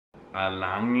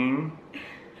alangin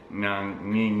ng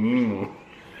ngingimu.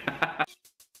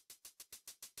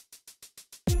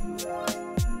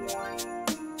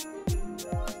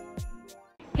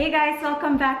 Hey guys,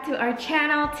 welcome back to our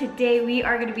channel. Today we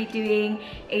are going to be doing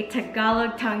a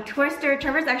Tagalog tongue twister.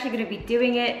 Trevor's actually going to be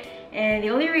doing it, and the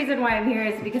only reason why I'm here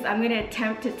is because I'm going to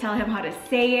attempt to tell him how to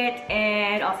say it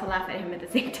and also laugh at him at the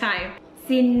same time.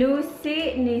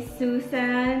 Sinusi ni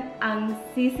Susan ang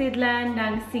sisidlan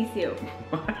ng sisiw.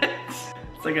 What?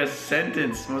 It's like a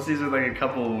sentence. Most of these are like a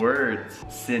couple words.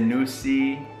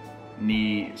 Sinusi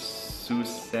ni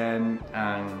Susan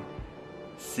ang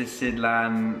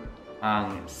sisidlan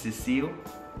ang sisiw.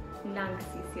 Nang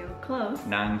sisiw. Close.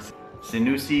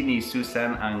 Sinusi ni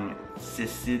Susan ang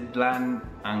sisidlan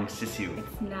ang sisiw.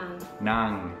 It's nang.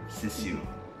 Nang sisiw.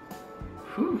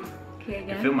 Whew. Okay,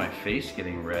 again. I feel my face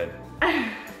getting red.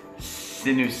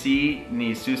 Sinusi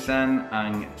ni Susan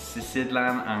ang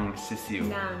sisidlan ang sisiw.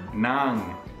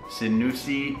 Nang.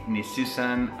 Sinusi ni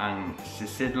Susan ang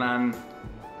sisidlan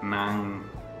ng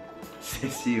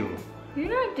sisiw. You're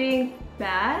not doing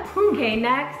bad. Okay,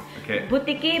 next. Okay.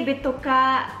 Butiki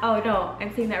bituka. Oh no,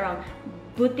 I'm saying that wrong.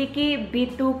 Butiki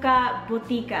bituka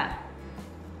butika.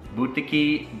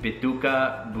 Butiki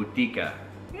bituka butika.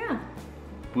 Yeah.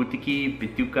 Butiki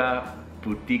bituka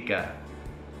butika.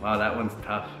 Wow, that one's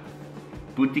tough.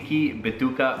 Butiki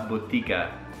bituka butika.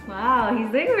 Wow,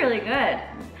 he's doing really good.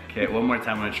 Okay, one more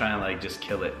time. I'm gonna try and like just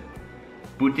kill it.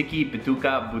 Butiki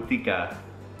bituka butika.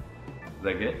 Is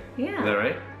that good? Yeah. Is that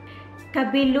right?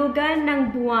 Kabilugan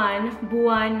ng buwan,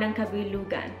 buwan ng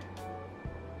kabilugan.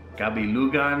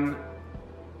 Kabilugan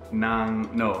ng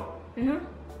no.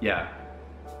 Yeah.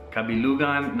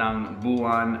 Kabilugan ng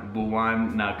buwan,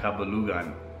 buwan na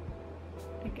kabilugan.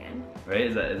 Again.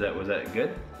 Right? Was that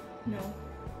good? No.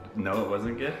 No, it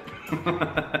wasn't good.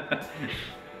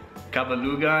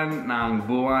 Kabilugan ng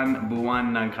buwan,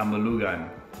 buwan ng kabilugan.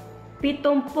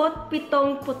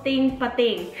 77 puting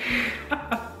pating.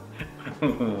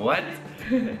 What?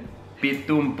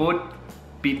 77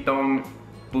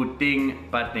 puting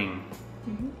pating.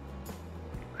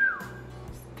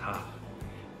 It's tough.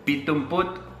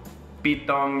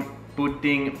 77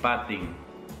 puting pating.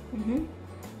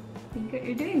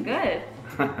 You're doing good.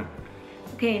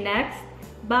 Okay, next.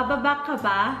 Bababa ka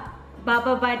ba?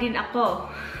 Bababa din ako.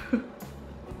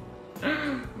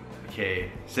 Okay,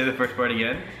 say the first part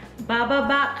again.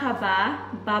 Bababa ka ba?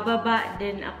 Bababa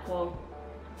din ako.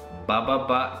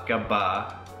 Bababa ka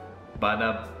ba?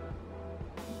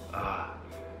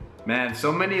 Man,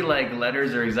 so many like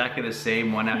letters are exactly the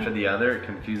same one after the other. It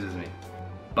confuses me.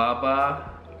 Baba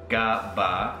ka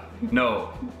ba? No.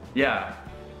 Yeah.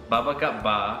 Baba ka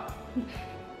ba?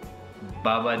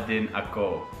 Baba din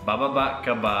ako. Bababa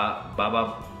ka ba?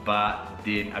 Bababa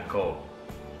din ako.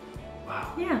 Wow.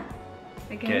 Yeah.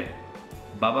 Okay.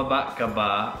 Bababa ka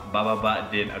ba? Bababa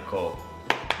din ako.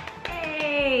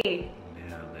 Hey!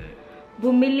 Nailed it.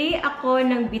 Bumili ako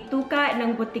ng bituka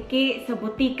ng butiki sa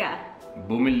butika.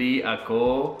 Bumili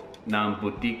ako ng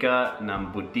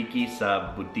butiki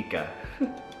sa butika.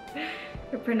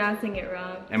 You're pronouncing it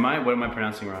wrong. Am I? What am I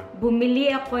pronouncing wrong?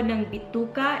 Bumili ako ng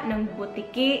bituka ng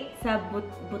butiki sa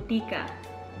butika.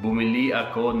 Bumili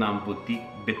ako ng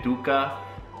bituka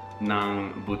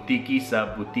ng butiki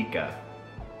sa butika.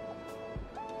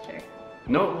 Sure.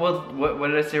 No, what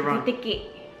did I say wrong? Butiki.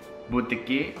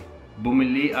 Butiki.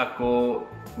 Bumili ako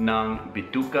ng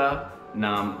bituka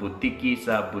ng butiki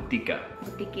sa butika.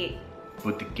 Butiki.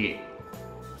 Butiki.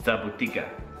 Sa butika.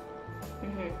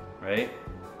 Right?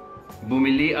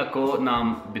 Bumili ako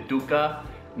ng bituka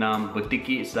ng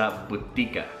butiki sa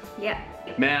butika. Yeah.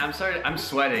 Man, I'm sorry, I'm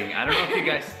sweating. I don't know if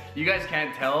you guys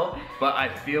can't tell, but I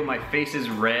feel my face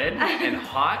is red and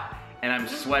hot and I'm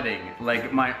sweating.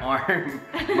 Like my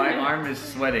arm is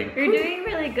sweating. You're doing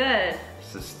really good.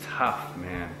 This is tough,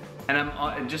 man. And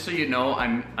just so you know,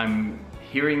 I'm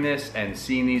hearing this and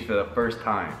seeing these for the first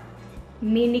time.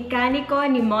 Minikaniko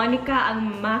ni Monica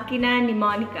ang makina ni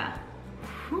Monica.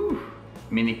 Whew.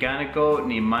 Minikaniko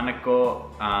ni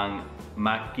Monaco ang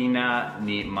makina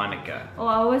ni Monica. Oh,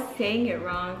 I was saying it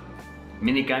wrong.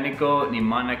 Minikaniko ni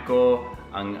Monaco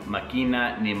ang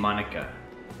makina ni Monica.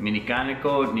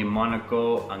 Minikaniko ni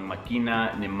Monaco ang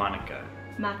makina ni Monica.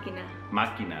 Makina.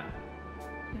 Makina.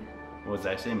 What was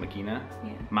I saying? Makina?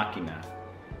 Yeah. Makina.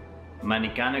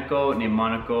 Manikaniko ni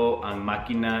Monaco ang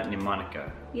makina ni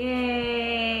Monica.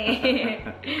 Yay!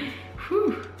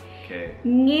 Whew. Okay.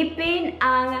 Ngipin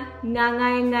ang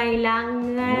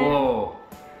nangangailangan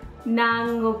ng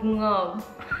ngub-ngub.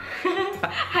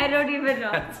 I don't even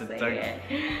know how to say it.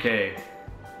 Okay.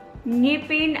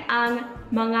 Ngipin ang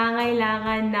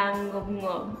mangangailangan ng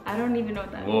ngob-ngob. I don't even know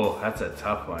what that means. Whoa, that's a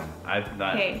tough one. I've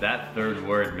not that third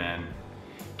word, man.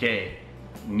 Okay,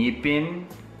 ngipin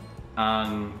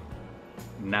ang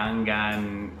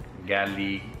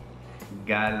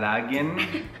galagin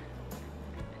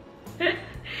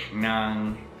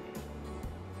ng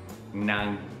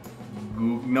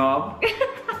gugnob.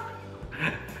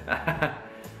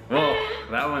 Whoa,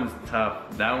 that one's tough.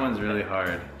 That one's really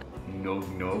hard. Ngob.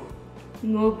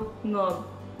 Ngob-ngob.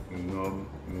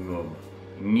 Ngob.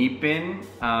 Ngipin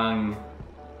ang.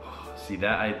 See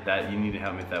that you need to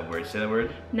help me with that word. Say that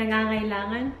word.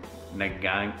 Nangangailangan.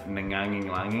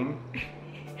 Nangangilangin.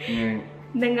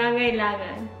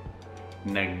 Nangangailangan.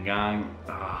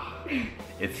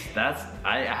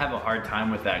 I have a hard time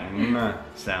with that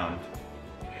sound.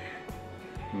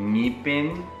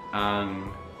 Ngipin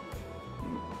ang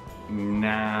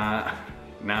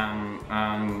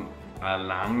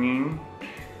alangin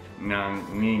ng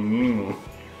ngingingo.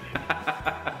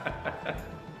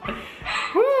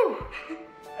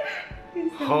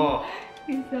 Oh.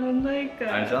 You sound like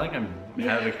I sound like I'm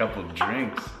having a couple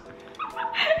drinks.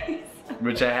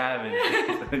 Which I haven't,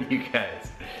 you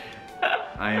guys.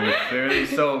 I am clearly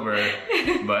sober,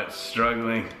 but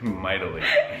struggling mightily.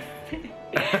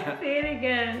 Say it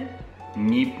again.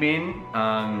 Ngipin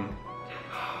ang...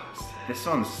 This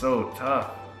one's so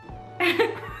tough.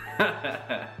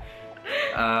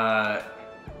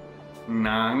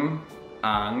 Nang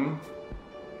ang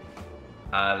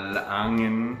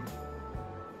alangin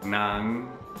ng...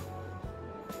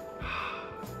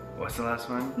 What's the last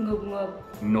one? Ngob-ngob.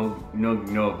 Nog.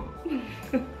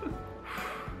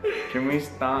 Can we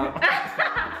stop?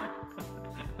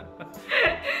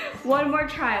 One more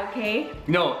try, okay?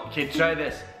 No, okay, try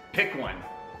this. Pick one.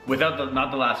 Without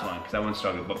not the last one, because that one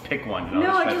struggled, but pick one.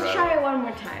 No, just try it one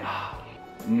more time.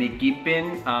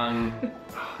 Ngipin ang...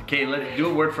 Okay, let's do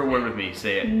it word for word with me.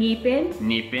 Say it.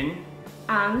 Ngipin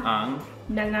ang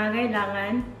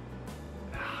nangangailangan.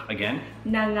 Again.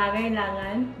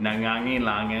 Nangangailangan.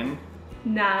 Nangangailangan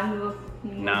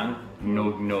ng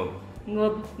ngognob.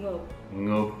 Ngob.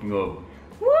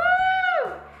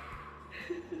 Woo!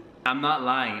 I'm not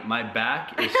lying. My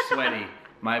back is sweaty.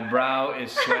 My brow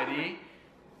is sweaty.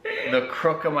 The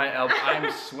crook of my elbow.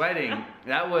 I'm sweating.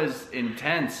 That was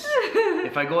intense.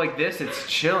 If I go like this, it's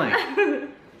chilling.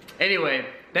 Anyway,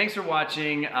 thanks for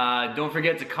watching. Don't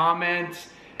forget to comment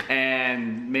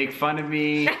and make fun of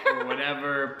me or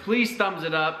whatever. Please thumbs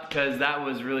it up because that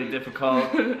was really difficult.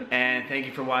 And thank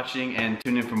you for watching and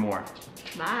tune in for more.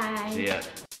 Bye. See ya.